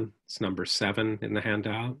Compassion. It's number 7 in the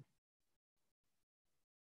handout.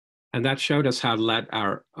 And that showed us how to let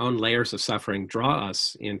our own layers of suffering draw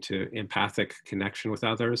us into empathic connection with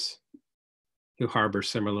others who harbor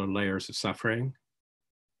similar layers of suffering.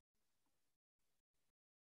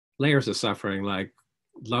 Layers of suffering like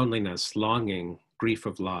loneliness, longing, grief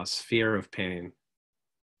of loss, fear of pain,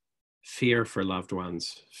 fear for loved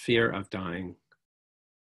ones, fear of dying.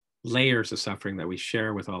 Layers of suffering that we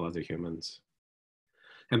share with all other humans.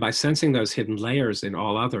 And by sensing those hidden layers in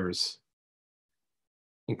all others,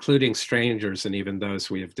 including strangers and even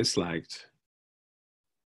those we have disliked,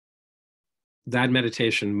 that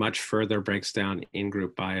meditation much further breaks down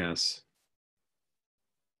in-group bias.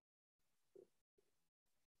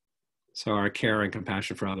 So our care and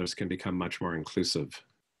compassion for others can become much more inclusive.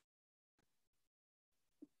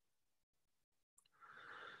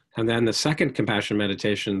 And then the second compassion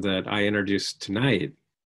meditation that I introduced tonight,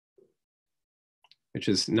 which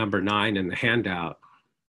is number 9 in the handout,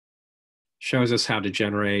 shows us how to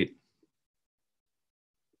generate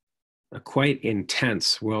a quite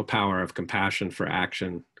intense willpower of compassion for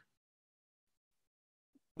action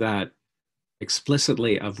that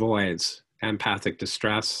explicitly avoids empathic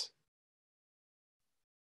distress,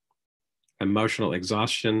 emotional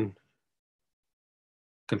exhaustion,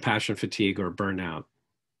 compassion fatigue, or burnout.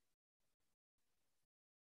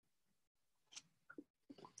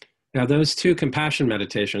 Now, those 2 compassion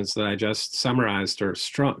meditations that I just summarized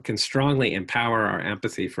can strongly empower our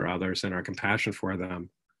empathy for others and our compassion for them,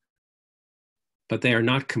 but they are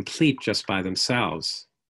not complete just by themselves.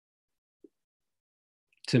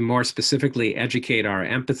 To more specifically educate our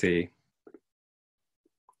empathy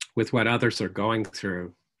with what others are going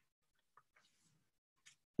through,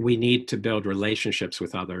 we need to build relationships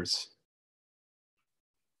with others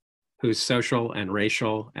whose social and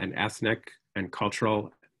racial and ethnic and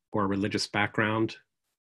cultural or religious background,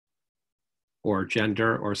 or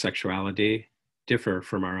gender or sexuality differ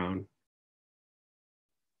from our own.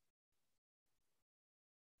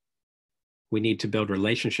 We need to build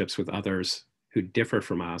relationships with others who differ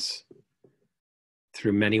from us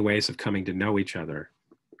through many ways of coming to know each other,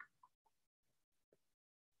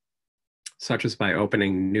 such as by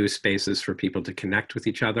opening new spaces for people to connect with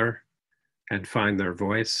each other and find their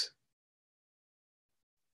voice.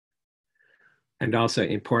 And also,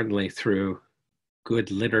 importantly, through good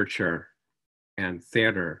literature and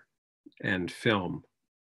theater and film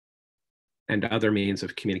and other means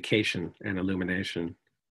of communication and illumination.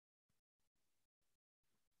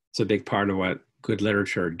 It's a big part of what good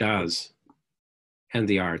literature does, and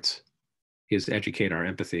the arts, is educate our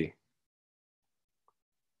empathy.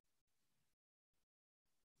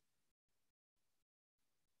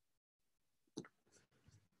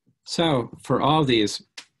 So for all these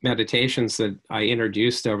meditations that I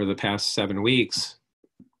introduced over the past 7 weeks,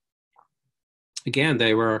 again,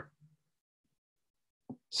 they were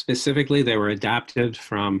Specifically, they were adapted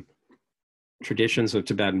from traditions of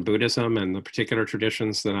Tibetan Buddhism, and the particular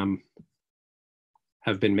traditions that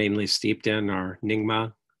have been mainly steeped in are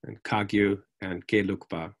Nyingma and Kagyu and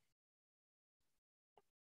Gelugpa.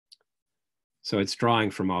 So it's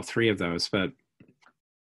drawing from all three of those, but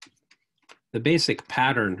the basic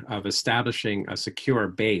pattern of establishing a secure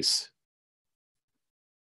base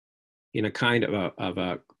in a kind of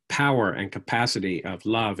a power and capacity of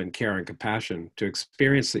love and care and compassion, to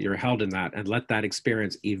experience that you're held in that and let that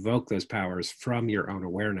experience evoke those powers from your own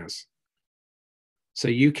awareness. So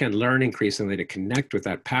you can learn increasingly to connect with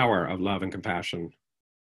that power of love and compassion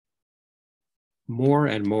more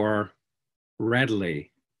and more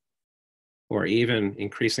readily, or even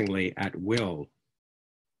increasingly at will.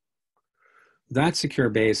 That secure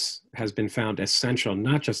base has been found essential,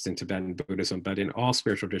 not just in Tibetan Buddhism, but in all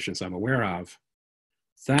spiritual traditions I'm aware of.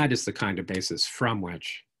 That is the kind of basis from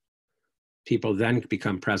which people then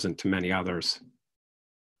become present to many others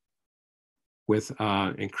with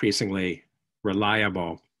increasingly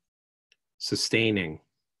reliable, sustaining,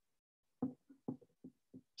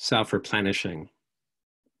 self-replenishing,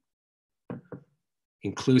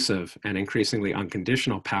 inclusive, and increasingly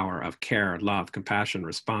unconditional power of care, love, compassion,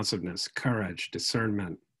 responsiveness, courage,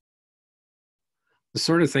 discernment. The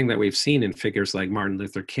sort of thing that we've seen in figures like Martin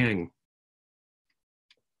Luther King,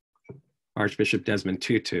 Archbishop Desmond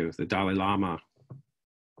Tutu, the Dalai Lama,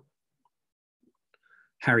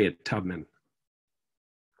 Harriet Tubman.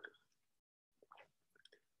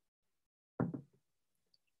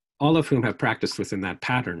 All of whom have practiced within that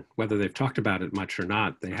pattern, whether they've talked about it much or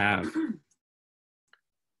not, they have.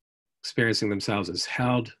 Experiencing themselves as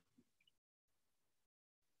held,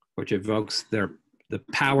 which evokes the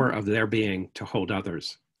power of their being to hold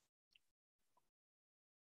others.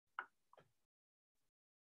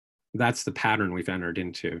 That's the pattern we've entered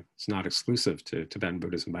into. It's not exclusive to Tibetan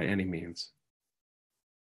Buddhism by any means.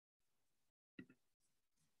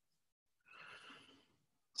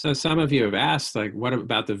 So some of you have asked, like, what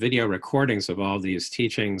about the video recordings of all these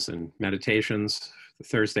teachings and meditations,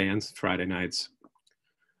 Thursday and Friday nights?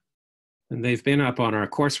 And they've been up on our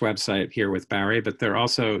course website here with Barry, but they're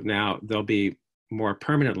also now, they'll be more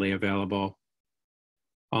permanently available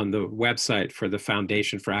on the website for the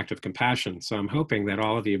Foundation for Active Compassion. So I'm hoping that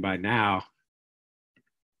all of you by now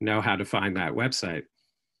know how to find that website.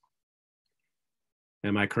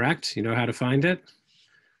 Am I correct? You know how to find it?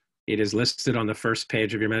 It is listed on the first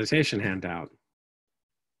page of your meditation handout.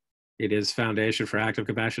 It is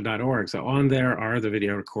foundationforactivecompassion.org. So on there are the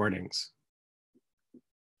video recordings.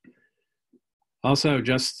 Also,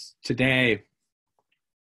 just today,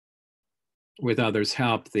 with others'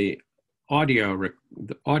 help, the audio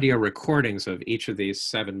recordings of each of these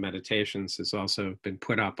 7 meditations has also been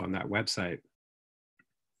put up on that website,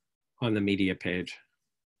 on the media page.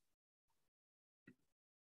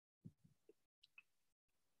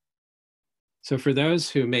 So for those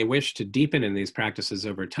who may wish to deepen in these practices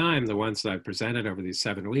over time, the ones that I've presented over these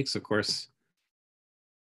 7 weeks, of course,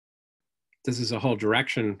 this is a whole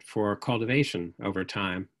direction for cultivation over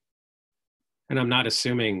time. And I'm not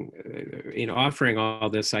assuming, in offering all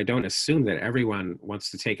this, I don't assume that everyone wants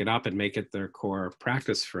to take it up and make it their core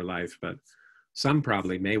practice for life, but some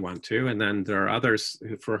probably may want to. And then there are others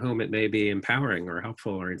for whom it may be empowering or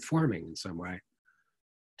helpful or informing in some way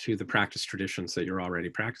to the practice traditions that you're already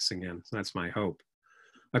practicing in. So that's my hope.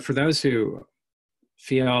 But for those who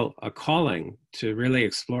feel a calling to really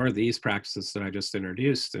explore these practices that I just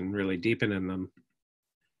introduced and really deepen in them,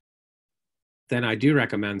 then I do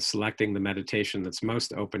recommend selecting the meditation that's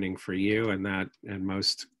most opening for you and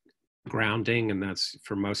most grounding. And that's,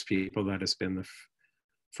 for most people, that has been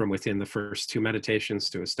from within the first 2 meditations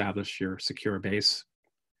to establish your secure base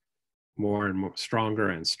more and more, stronger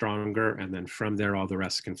and stronger. And then from there, all the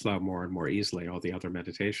rest can flow more and more easily, all the other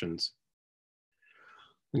meditations.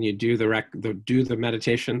 When you do the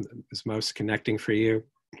meditation that's most connecting for you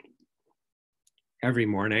every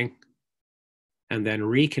morning, and then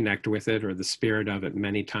reconnect with it or the spirit of it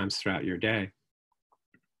many times throughout your day.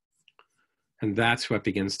 And that's what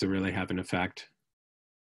begins to really have an effect.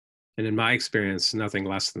 And in my experience, nothing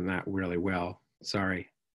less than that really will. Sorry.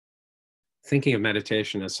 Thinking of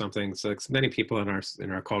meditation as something, so many people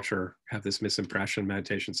in our culture have this misimpression,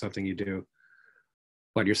 meditation is something you do.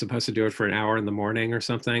 What, you're supposed to do it for an hour in the morning or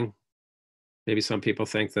something? Maybe some people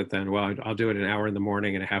think that then, well, I'll do it an hour in the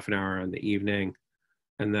morning and a half an hour in the evening.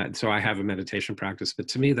 And that, so I have a meditation practice, but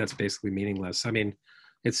to me, that's basically meaningless. I mean,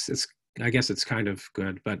 I guess it's kind of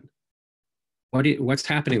good, but what's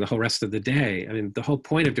happening the whole rest of the day? I mean, the whole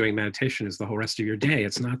point of doing meditation is the whole rest of your day.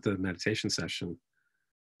 It's not the meditation session.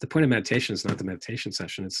 The point of meditation is not the meditation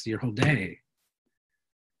session. It's your whole day.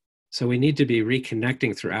 So we need to be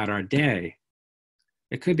reconnecting throughout our day.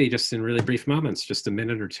 It could be just in really brief moments, just a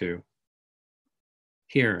minute or two,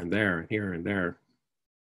 here and there, here and there.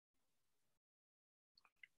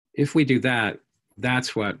 If we do that,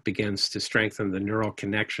 that's what begins to strengthen the neural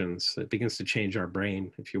connections. It begins to change our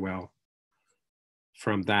brain, if you will,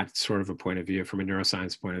 from that sort of a point of view, from a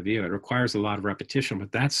neuroscience point of view. It requires a lot of repetition,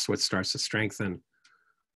 but that's what starts to strengthen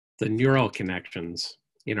the neural connections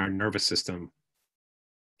in our nervous system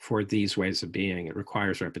for these ways of being. It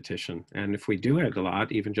requires repetition. And if we do it a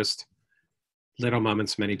lot, even just little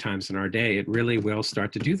moments many times in our day, it really will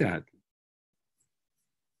start to do that.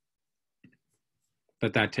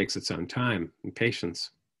 But that takes its own time and patience.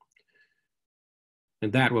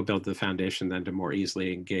 And that will build the foundation then to more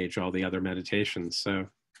easily engage all the other meditations. So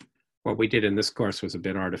what we did in this course was a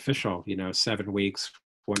bit artificial, 7 weeks,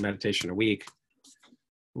 one meditation a week.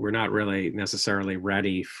 We're not really necessarily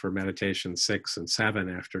ready for meditation 6 and 7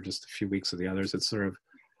 after just a few weeks of the others. It's sort of,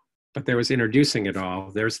 but there was introducing it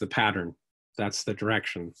all. There's the pattern. That's the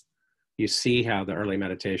direction. You see how the early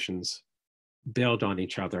meditations build on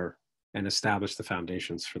each other and establish the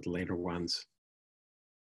foundations for the later ones.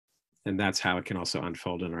 And that's how it can also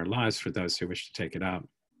unfold in our lives for those who wish to take it up.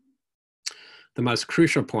 The most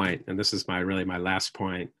crucial point, and this is really my last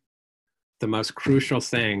point, the most crucial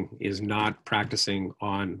thing is not practicing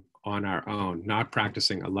on our own, not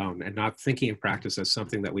practicing alone, and not thinking of practice as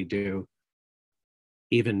something that we do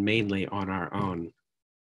even mainly on our own.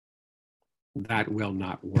 That will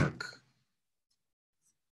not work.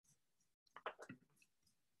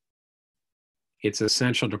 It's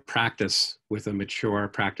essential to practice with a mature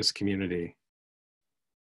practice community,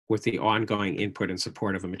 with the ongoing input and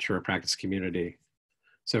support of a mature practice community.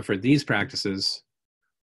 So for these practices,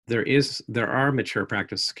 there are mature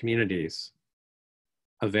practice communities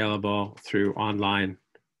available through online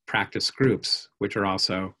practice groups, which are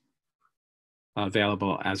also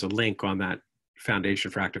available as a link on that Foundation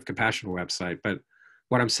for Active Compassion website. But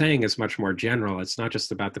what I'm saying is much more general. It's not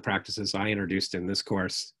just about the practices I introduced in this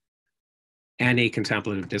course. Any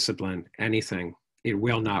contemplative discipline, anything, it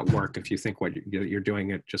will not work if you think you're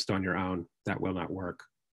doing it just on your own. That will not work.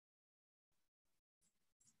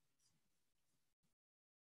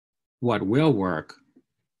 What will work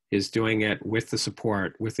is doing it with the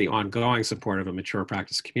support, with the ongoing support of a mature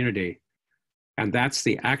practice community. And that's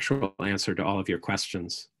the actual answer to all of your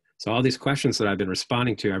questions. So all these questions that I've been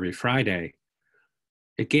responding to every Friday,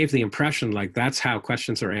 it gave the impression like that's how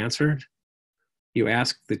questions are answered. You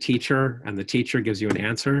ask the teacher and the teacher gives you an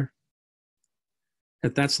answer.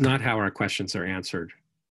 But that's not how our questions are answered.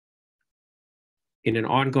 In an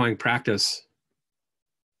ongoing practice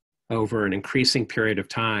over an increasing period of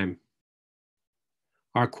time,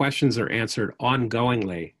 our questions are answered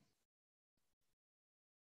ongoingly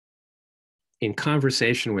in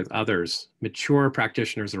conversation with others, mature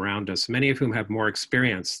practitioners around us, many of whom have more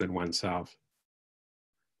experience than oneself,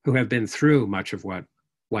 who have been through much of what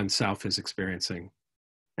oneself is experiencing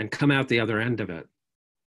and come out the other end of it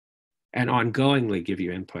and ongoingly give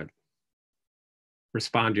you input,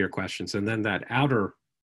 respond to your questions. And then that outer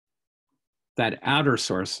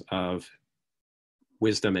source of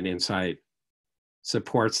wisdom and insight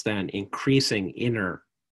supports then increasing inner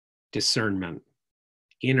discernment,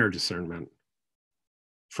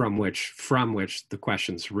 from which the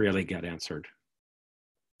questions really get answered.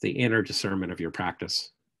 The inner discernment of your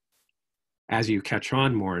practice. As you catch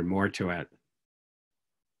on more and more to it,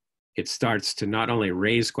 it starts to not only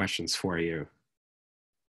raise questions for you,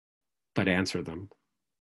 but answer them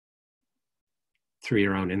through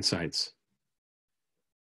your own insights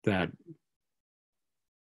that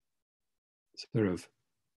sort of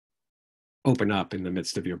open up in the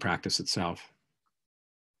midst of your practice itself.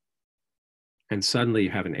 And suddenly you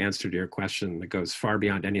have an answer to your question that goes far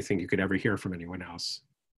beyond anything you could ever hear from anyone else,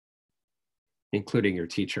 including your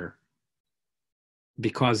teacher.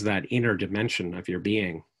 Because that inner dimension of your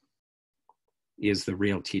being is the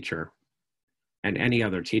real teacher. And any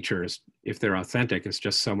other teacher, if they're authentic, is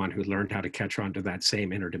just someone who learned how to catch on to that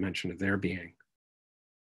same inner dimension of their being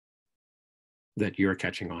that you're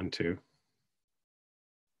catching on to.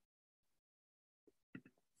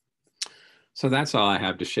 So that's all I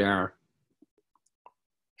have to share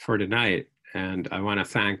for tonight. And I want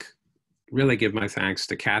to really give my thanks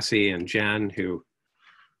to Cassie and Jen, who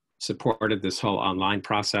supported this whole online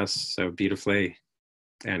process so beautifully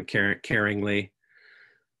and caringly.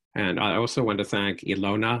 And I also want to thank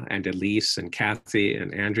Ilona and Elise and Kathy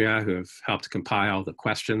and Andrea, who have helped compile the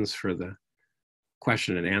questions for the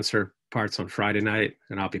question and answer parts on Friday night.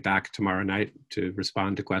 And I'll be back tomorrow night to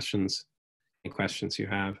respond to questions, any questions you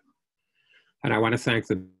have. And I want to thank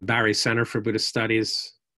the Barry Center for Buddhist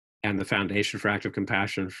Studies and the Foundation for Active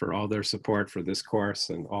Compassion for all their support for this course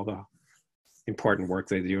and all the important work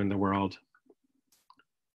they do in the world.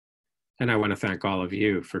 And I want to thank all of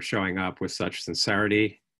you for showing up with such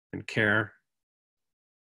sincerity and care.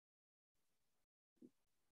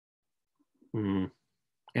 And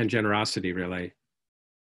generosity, really,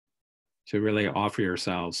 to really offer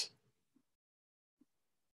yourselves,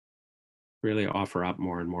 really offer up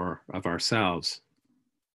more and more of ourselves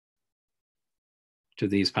to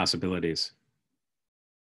these possibilities.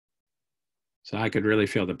 So I could really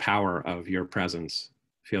feel the power of your presence,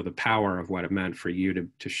 feel the power of what it meant for you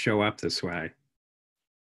to show up this way.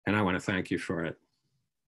 And I want to thank you for it.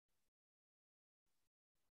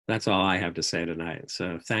 That's all I have to say tonight.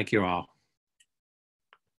 So thank you all.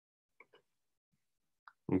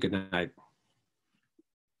 And good night.